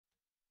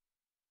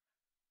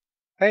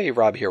Hey,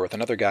 Rob here with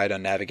another guide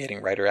on navigating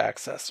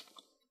WriterAccess.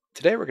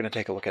 Today we're going to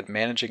take a look at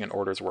managing an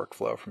orders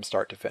workflow from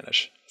start to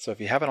finish. So if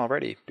you haven't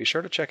already, be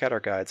sure to check out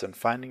our guides on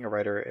finding a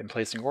writer and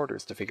placing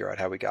orders to figure out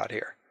how we got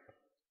here.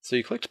 So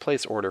you clicked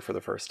place order for the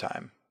first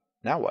time.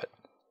 Now what?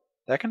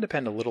 That can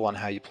depend a little on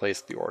how you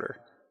placed the order.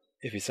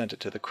 If you sent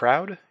it to the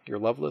crowd, your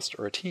love list,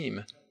 or a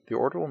team, the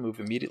order will move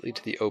immediately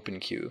to the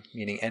open queue,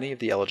 meaning any of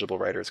the eligible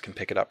writers can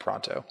pick it up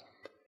pronto.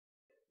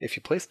 If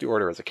you place the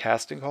order as a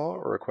casting call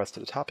or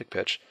requested a topic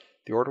pitch,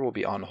 the order will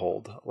be on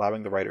hold,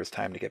 allowing the writers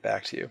time to get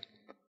back to you.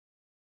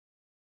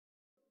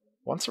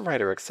 Once a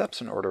writer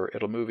accepts an order,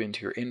 it'll move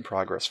into your In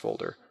Progress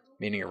folder,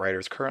 meaning a writer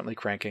is currently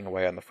cranking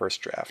away on the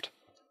first draft.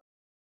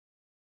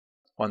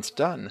 Once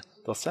done,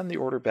 they'll send the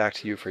order back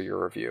to you for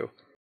your review.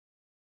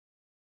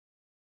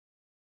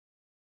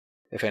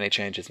 If any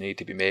changes need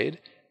to be made,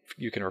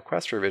 you can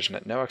request revision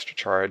at no extra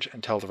charge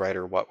and tell the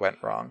writer what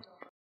went wrong.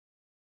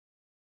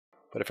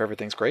 But if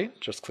everything's great,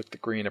 just click the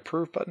green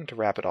Approve button to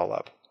wrap it all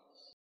up.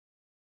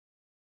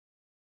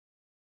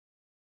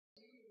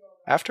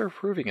 After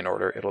approving an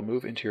order, it'll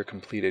move into your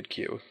completed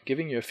queue,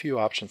 giving you a few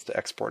options to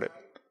export it.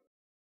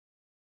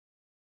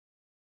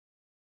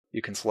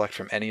 You can select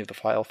from any of the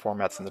file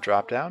formats in the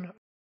dropdown,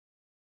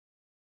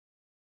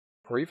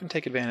 or even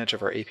take advantage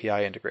of our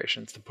API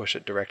integrations to push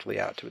it directly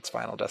out to its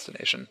final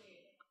destination.